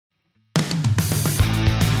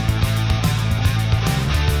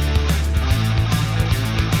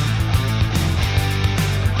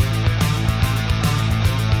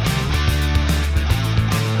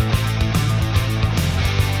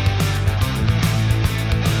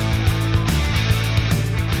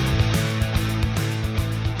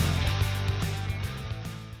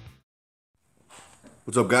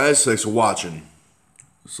What's up, guys? Thanks for watching.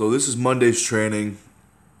 So this is Monday's training.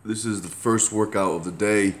 This is the first workout of the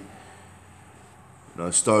day. I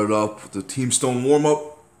started off with the Team Stone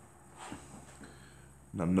warm-up.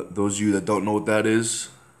 Now, those of you that don't know what that is,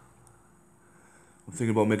 I'm thinking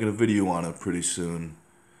about making a video on it pretty soon.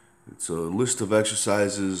 It's a list of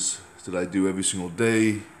exercises that I do every single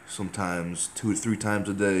day, sometimes 2 to 3 times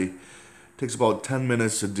a day. It takes about 10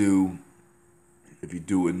 minutes to do if you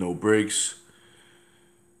do it with no breaks.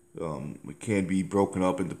 It can be broken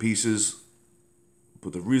up into pieces,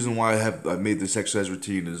 but the reason why I made this exercise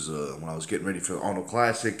routine is when I was getting ready for the Arnold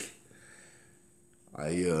Classic,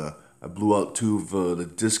 I blew out 2 of the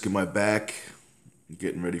disc in my back,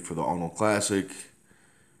 getting ready for the Arnold Classic,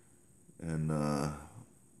 and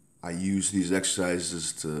I use these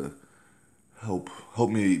exercises to help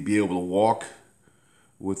me be able to walk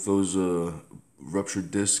with those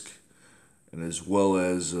ruptured disc, and as well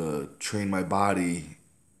as train my body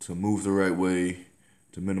to move the right way,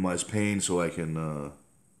 to minimize pain, so I can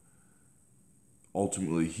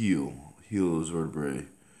ultimately heal those vertebrae.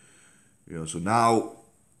 So now,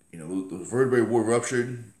 the vertebrae were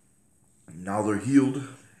ruptured. Now they're healed.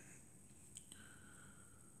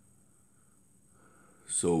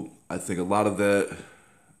 So I think a lot of that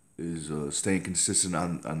is staying consistent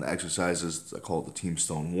on the exercises. I call it the Team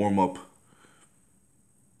Stone warm-up.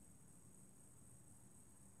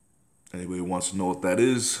 Anybody who wants to know what that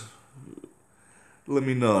is, let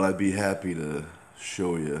me know and I'd be happy to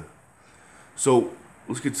show you. So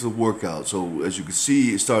let's get to the workout. So as you can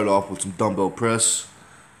see, it started off with some dumbbell press.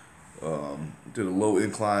 Did a low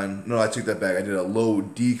incline. No, I take that back. I did a low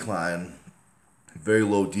decline, very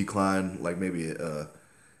low decline, like maybe an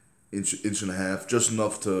inch and a half, just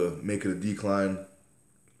enough to make it a decline.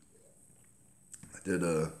 I did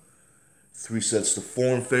 3 sets to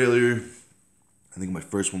form failure. I think my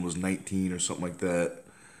first one was 19 or something like that.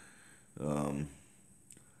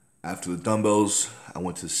 After the dumbbells, I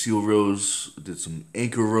went to seal rows, did some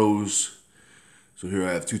anchor rows. So here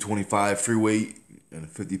I have 225 free weight and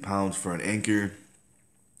 50 pounds for an anchor.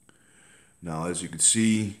 Now, as you can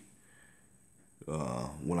see,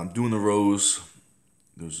 when I'm doing the rows,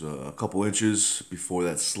 there's a couple inches before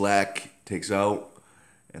that slack takes out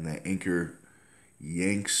and that anchor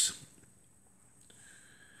yanks.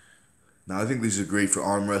 Now, I think these are great for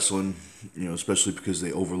arm wrestling, especially because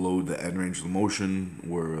they overload the end range of the motion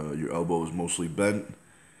where your elbow is mostly bent.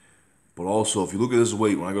 But also, if you look at this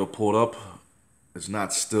weight, when I go to pull it up, it's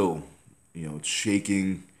not still. It's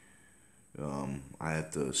shaking. I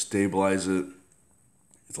have to stabilize it.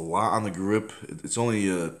 It's a lot on the grip. It's only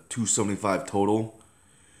 275 total.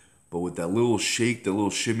 But with that little shake, that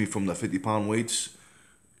little shimmy from the 50-pound weights,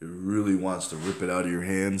 it really wants to rip it out of your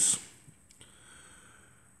hands.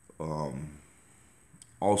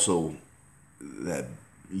 Also, that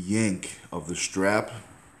yank of the strap,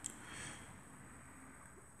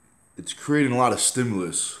 it's creating a lot of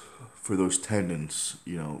stimulus for those tendons,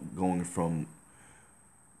 going from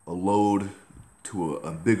a load to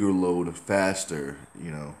a bigger load faster,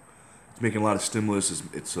 It's making a lot of stimulus.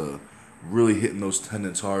 It's really hitting those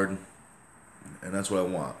tendons hard, and that's what I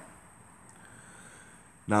want.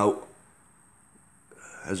 Now,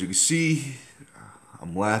 as you can see,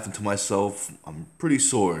 I'm laughing to myself. I'm pretty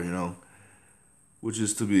sore, which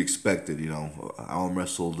is to be expected, I arm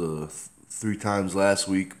wrestled 3 times last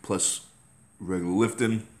week, plus regular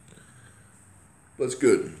lifting. That's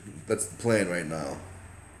good. That's the plan right now.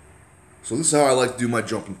 So this is how I like to do my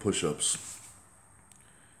jumping push-ups.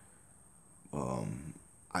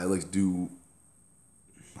 I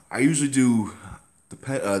usually do,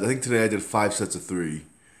 I think today I did 5 sets of 3.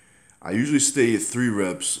 I usually stay at 3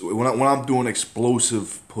 reps. When I'm doing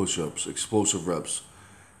explosive push-ups, explosive reps,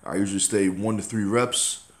 I usually stay 1 to 3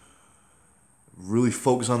 reps. Really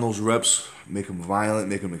focus on those reps. Make them violent,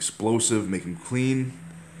 make them explosive, make them clean.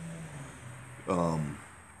 And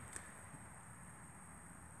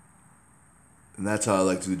that's how I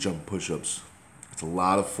like to do jump push-ups. It's a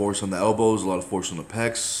lot of force on the elbows, a lot of force on the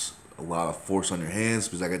pecs, a lot of force on your hands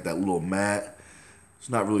because I got that little mat. It's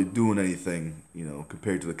not really doing anything,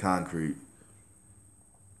 compared to the concrete.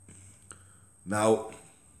 Now,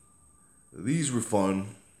 these were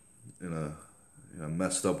fun in a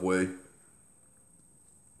messed up way.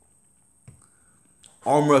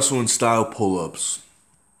 Arm wrestling style pull-ups.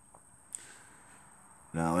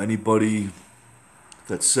 Now, anybody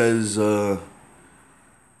that says you're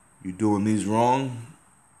doing these wrong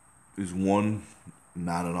is 1,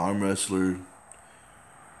 not an arm wrestler.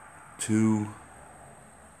 2,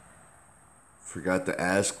 forgot to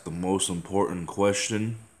ask the most important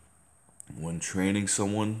question when training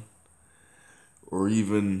someone, or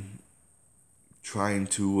even trying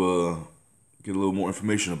to get a little more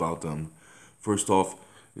information about them. First off,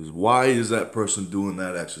 is why is that person doing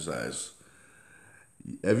that exercise?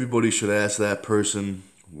 Everybody should ask that person,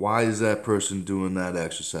 why is that person doing that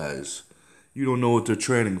exercise? You don't know what they're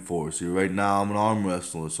training for. See, right now I'm an arm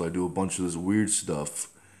wrestler, so I do a bunch of this weird stuff.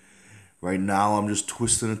 Right now I'm just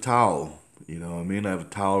twisting a towel. You know what I mean? I have a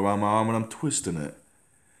towel around my arm and I'm twisting it.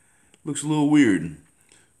 Looks a little weird.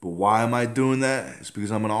 But why am I doing that? It's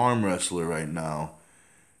because I'm an arm wrestler right now.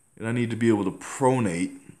 And I need to be able to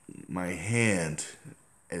pronate my hand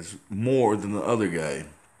as more than the other guy.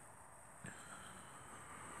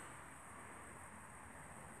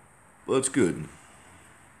 Well, that's good.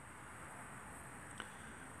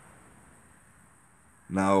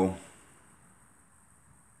 Now,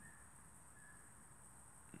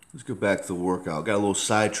 let's get back to the workout. Got a little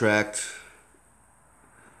sidetracked.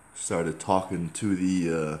 Started talking to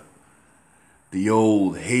the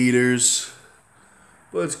old haters.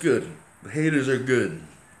 But it's good. The haters are good.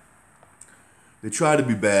 They try to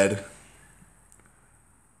be bad,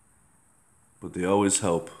 but they always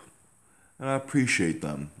help. And I appreciate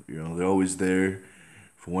them. You know, they're always there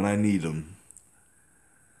for when I need them.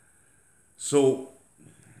 So,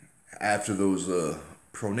 after those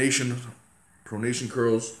pronation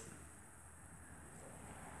curls,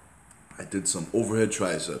 I did some overhead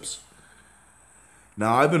triceps.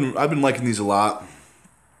 Now I've been liking these a lot.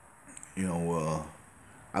 You know,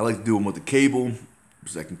 I like to do them with the cable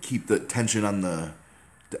because I can keep the tension on the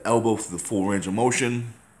elbow through the full range of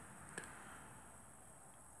motion.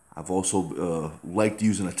 I've also liked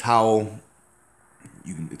using a towel.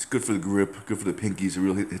 It's good for the grip, good for the pinkies. It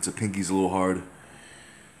really hits the pinkies a little hard.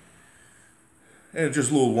 And it's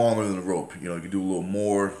just a little longer than the rope. You know, you can do a little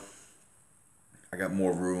more. I got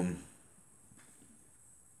more room.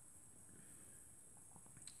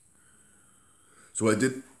 So I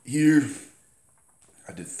did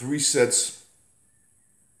 3 sets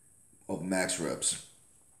of max reps.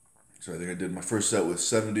 So I think I did my first set with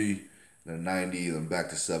 70, then 90, then back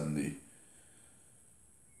to 70.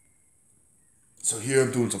 So here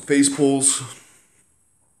I'm doing some face pulls.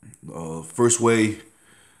 First way,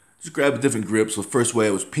 just grab a different grip. So first way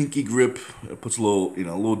it was pinky grip. It puts a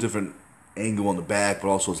little different angle on the back, but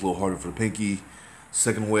also it's a little harder for the pinky.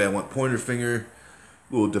 Second way I went pointer finger,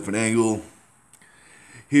 a little different angle.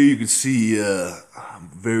 Here you can see I'm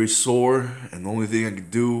very sore, and the only thing I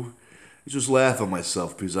could do is just laugh at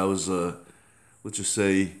myself because I was, let's just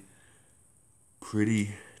say,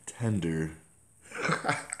 pretty tender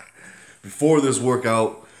before this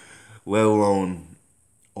workout, let alone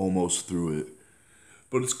almost through it.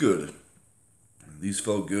 But it's good. These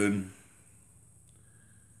felt good.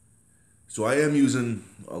 So I am using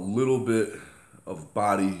a little bit of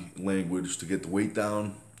body language to get the weight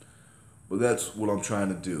down. But that's what I'm trying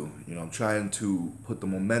to do. You know, I'm trying to put the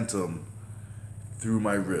momentum through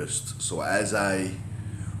my wrist. So as I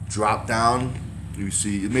drop down, you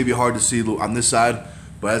see, it may be hard to see on this side,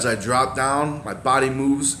 but as I drop down, my body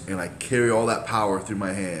moves and I carry all that power through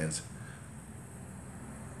my hands.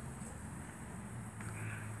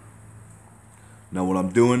 Now what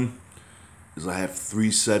I'm doing is I have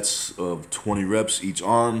 3 sets of 20 reps each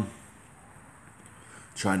arm,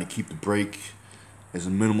 trying to keep the break as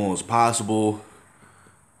minimal as possible.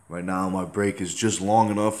 Right now my break is just long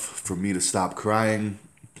enough for me to stop crying.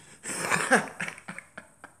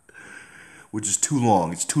 Which is too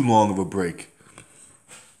long. It's too long of a break.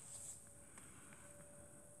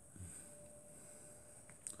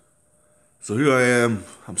 So here I am.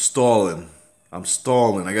 I'm stalling. I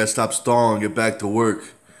gotta stop stalling, get back to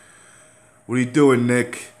work. What are you doing,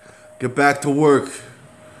 Nick? Get back to work.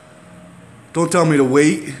 Don't tell me to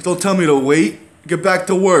wait. Don't tell me to wait. Get back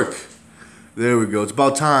to work. There we go. It's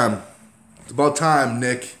about time. It's about time,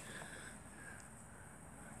 Nick.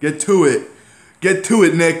 Get to it. Get to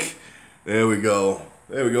it, Nick. There we go.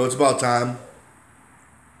 There we go. It's about time.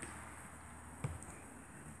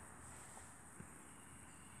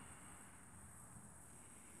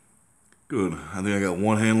 Good. I think I got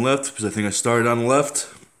one hand left because I think I started on the left.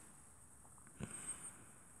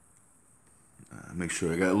 Make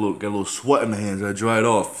sure I got a little sweat in the hands. I dry it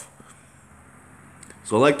off.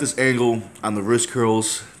 So I like this angle on the wrist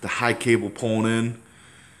curls, the high cable pulling in,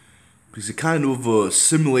 because it kind of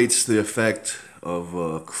simulates the effect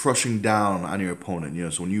of crushing down on your opponent. You know,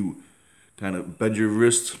 so when you kind of bend your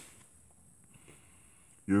wrist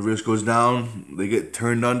goes down, they get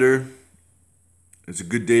turned under. It's a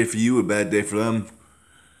good day for you, a bad day for them.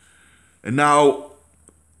 And now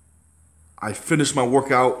I finished my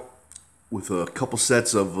workout with a couple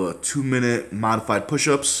sets of 2-minute modified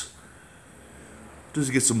push-ups. Just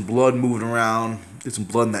to get some blood moving around, get some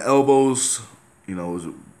blood in the elbows, you know, it was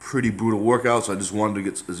a pretty brutal workout, so I just wanted to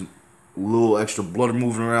get a little extra blood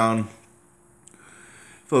moving around.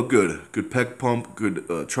 Felt good. Good pec pump, good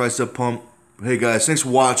tricep pump. Hey guys, thanks for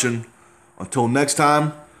watching. Until next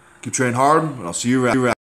time, keep training hard, and I'll see you around.